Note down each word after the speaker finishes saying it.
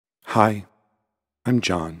Hi, I'm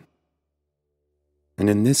John, and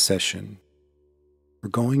in this session, we're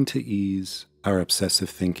going to ease our obsessive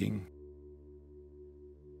thinking.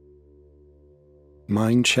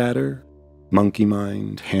 Mind chatter, monkey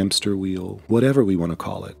mind, hamster wheel, whatever we want to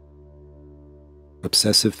call it.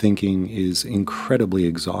 Obsessive thinking is incredibly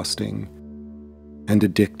exhausting and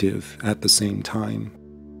addictive at the same time.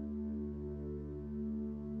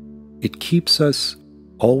 It keeps us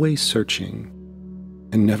always searching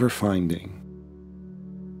and never finding.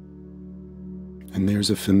 And there's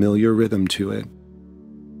a familiar rhythm to it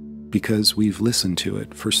because we've listened to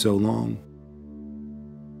it for so long.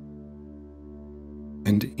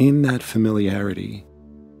 And in that familiarity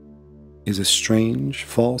is a strange,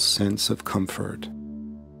 false sense of comfort.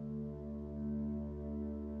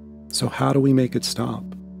 So how do we make it stop?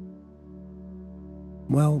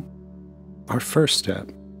 Well, our first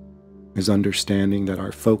step is understanding that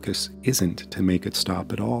our focus isn't to make it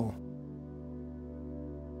stop at all.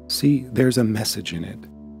 See, there's a message in it,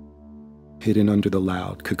 hidden under the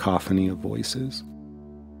loud cacophony of voices.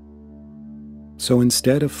 So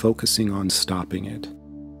instead of focusing on stopping it,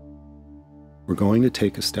 we're going to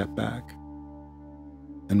take a step back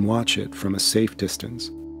and watch it from a safe distance.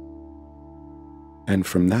 And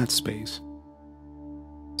from that space,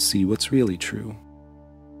 see what's really true.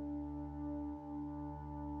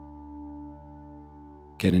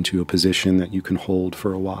 Get into a position that you can hold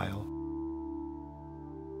for a while.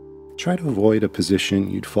 Try to avoid a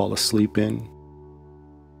position you'd fall asleep in.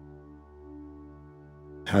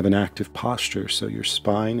 Have an active posture so your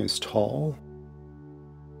spine is tall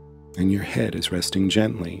and your head is resting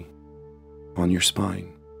gently on your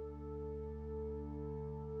spine.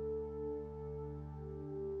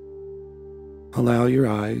 Allow your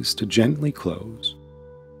eyes to gently close,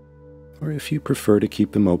 or if you prefer to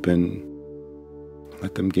keep them open,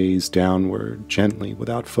 let them gaze downward gently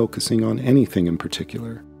without focusing on anything in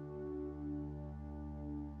particular.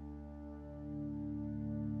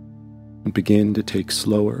 And begin to take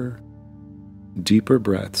slower, deeper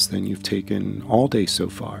breaths than you've taken all day so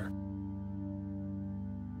far.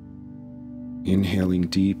 Inhaling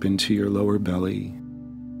deep into your lower belly,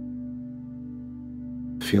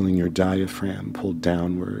 feeling your diaphragm pulled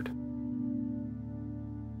downward.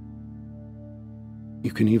 You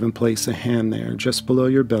can even place a hand there just below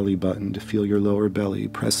your belly button to feel your lower belly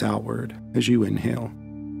press outward as you inhale.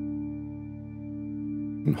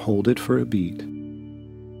 And hold it for a beat.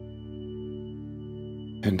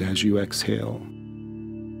 And as you exhale,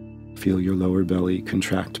 feel your lower belly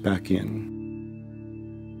contract back in.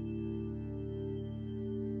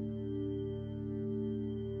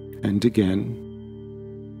 And again,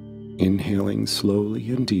 inhaling slowly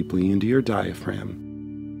and deeply into your diaphragm.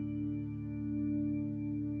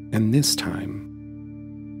 And this time,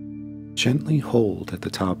 gently hold at the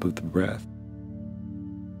top of the breath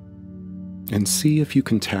and see if you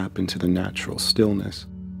can tap into the natural stillness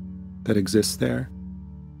that exists there.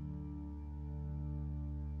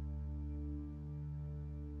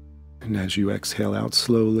 And as you exhale out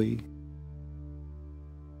slowly,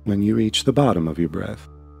 when you reach the bottom of your breath,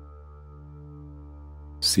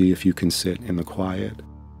 see if you can sit in the quiet,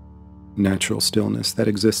 natural stillness that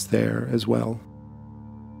exists there as well.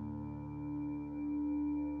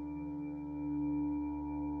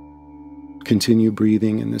 Continue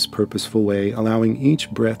breathing in this purposeful way, allowing each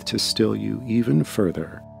breath to still you even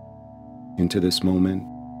further into this moment,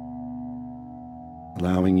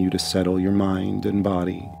 allowing you to settle your mind and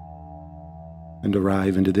body and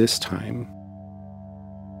arrive into this time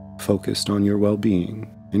focused on your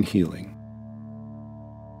well-being and healing.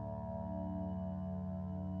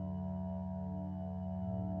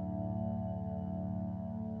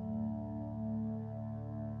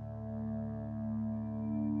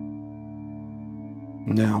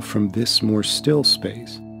 Now, from this more still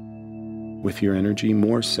space, with your energy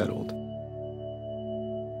more settled,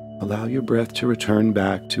 allow your breath to return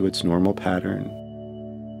back to its normal pattern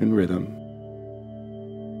and rhythm,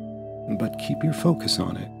 but keep your focus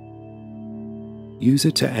on it. Use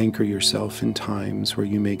it to anchor yourself in times where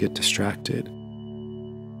you may get distracted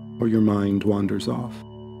or your mind wanders off.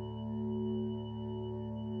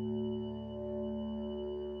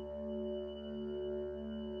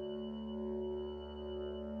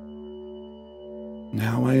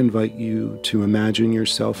 Now I invite you to imagine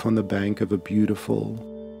yourself on the bank of a beautiful,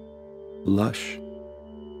 lush,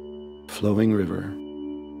 flowing river,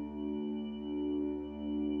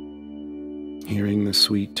 hearing the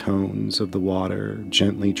sweet tones of the water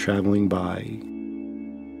gently traveling by,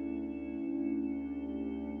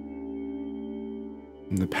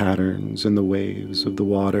 and the patterns and the waves of the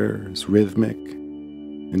water is rhythmic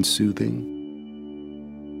and soothing.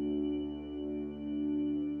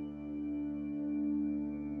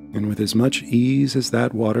 And with as much ease as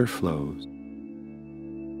that water flows,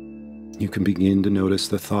 you can begin to notice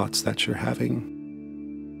the thoughts that you're having.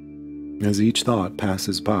 As each thought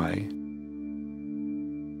passes by,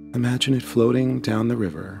 imagine it floating down the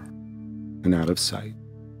river and out of sight.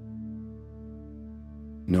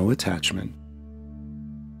 No attachment,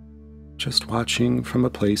 just watching from a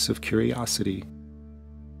place of curiosity,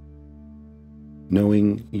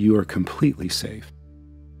 knowing you are completely safe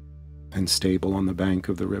and stable on the bank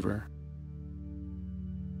of the river.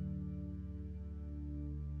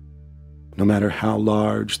 No matter how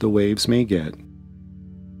large the waves may get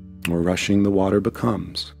or rushing the water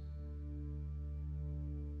becomes,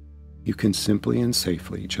 you can simply and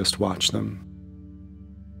safely just watch them.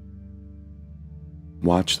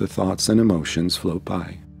 Watch the thoughts and emotions float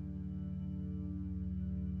by.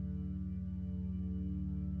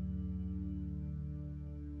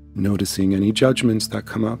 Noticing any judgments that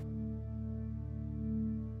come up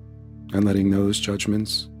and letting those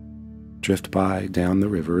judgments drift by down the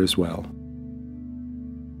river as well.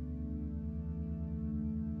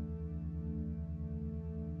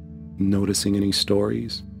 Noticing any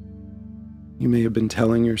stories you may have been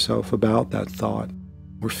telling yourself about that thought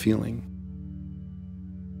or feeling,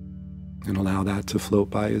 and allow that to float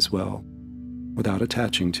by as well without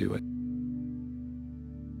attaching to it.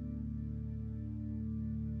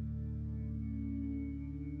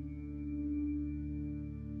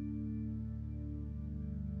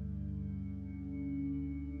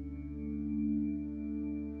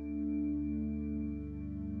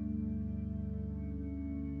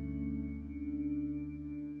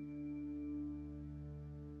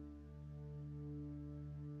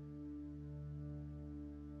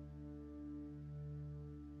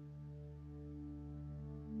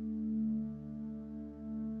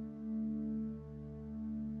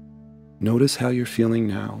 Notice how you're feeling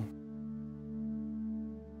now.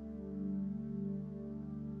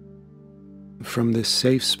 From this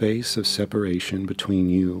safe space of separation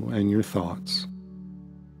between you and your thoughts.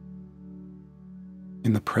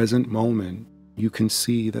 In the present moment, you can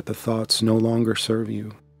see that the thoughts no longer serve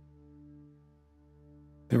you.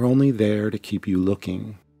 They're only there to keep you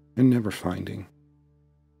looking and never finding.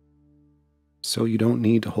 So you don't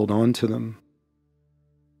need to hold on to them.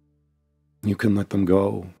 You can let them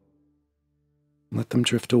go. Let them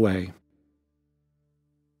drift away.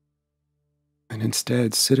 And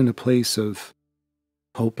instead sit in a place of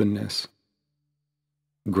openness,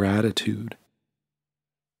 gratitude,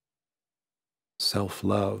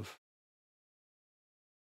 self-love,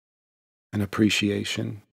 and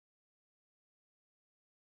appreciation.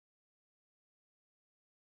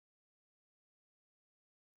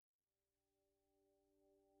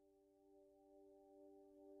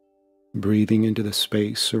 Breathing into the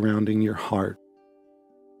space surrounding your heart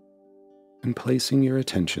and placing your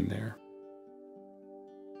attention there.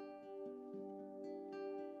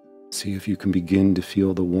 See if you can begin to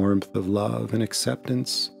feel the warmth of love and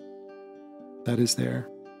acceptance that is there.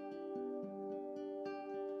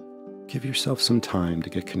 Give yourself some time to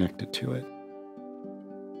get connected to it.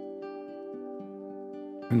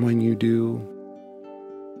 And when you do,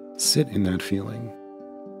 sit in that feeling,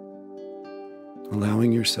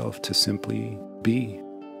 allowing yourself to simply be.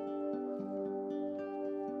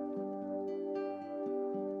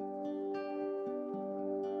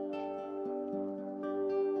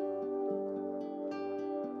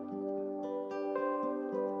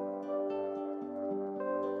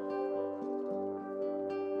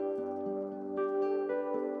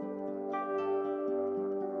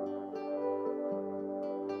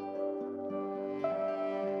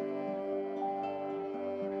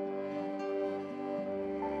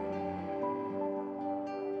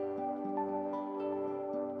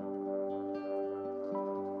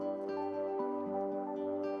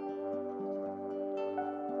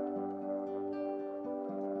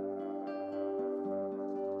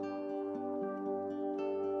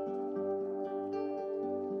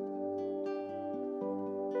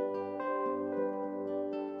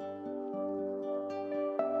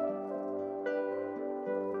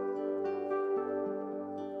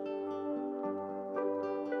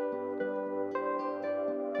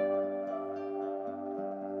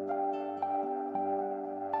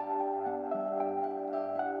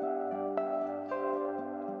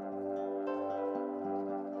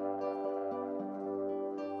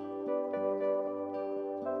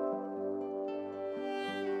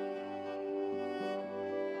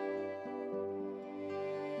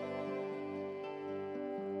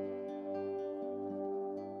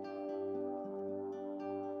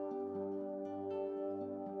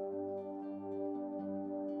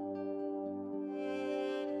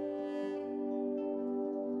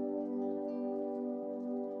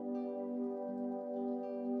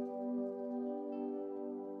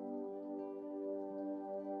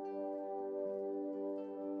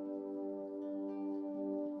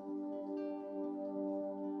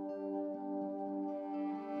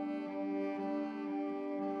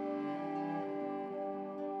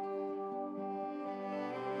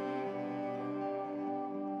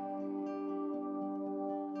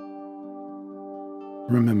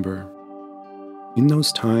 Remember, in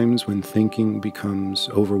those times when thinking becomes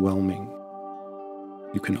overwhelming,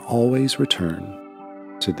 you can always return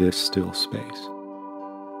to this still space.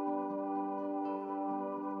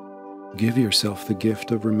 Give yourself the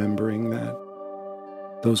gift of remembering that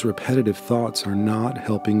those repetitive thoughts are not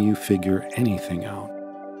helping you figure anything out.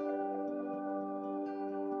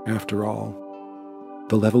 After all,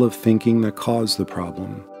 the level of thinking that caused the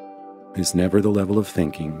problem is never the level of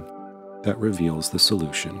thinking that reveals the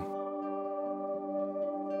solution.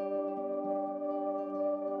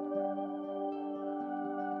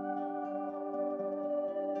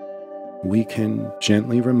 We can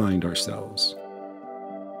gently remind ourselves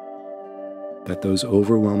that those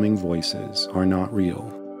overwhelming voices are not real.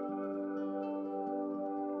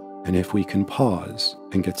 And if we can pause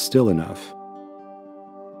and get still enough,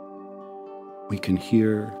 we can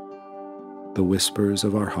hear the whispers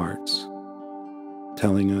of our hearts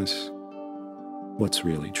telling us what's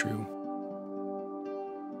really true.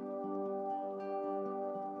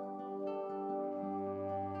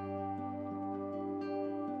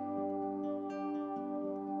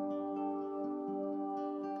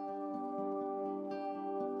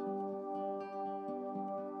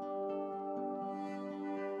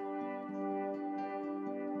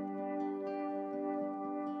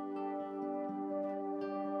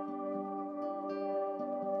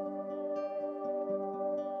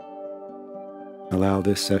 Allow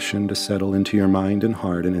this session to settle into your mind and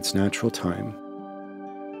heart in its natural time,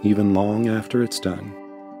 even long after it's done,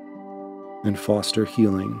 and foster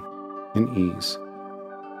healing and ease,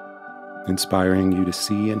 inspiring you to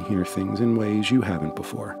see and hear things in ways you haven't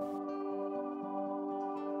before.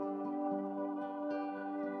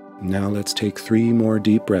 Now let's take 3 more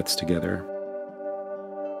deep breaths together.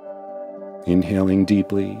 Inhaling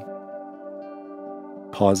deeply,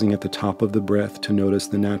 pausing at the top of the breath to notice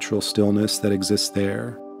the natural stillness that exists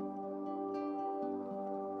there,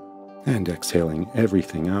 and exhaling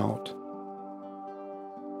everything out,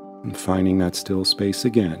 and finding that still space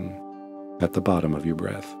again at the bottom of your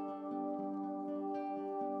breath.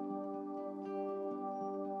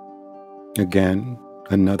 Again,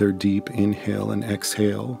 another deep inhale and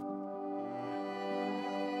exhale,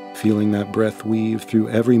 feeling that breath weave through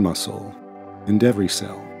every muscle and every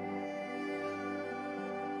cell.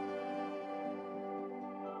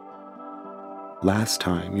 Last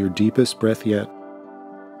time, your deepest breath yet,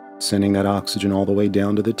 sending that oxygen all the way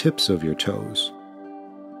down to the tips of your toes.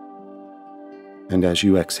 And as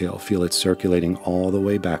you exhale, feel it circulating all the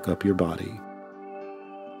way back up your body.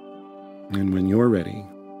 And when you're ready,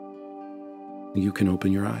 you can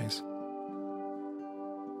open your eyes.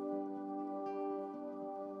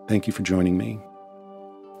 Thank you for joining me.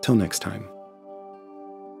 Till next time.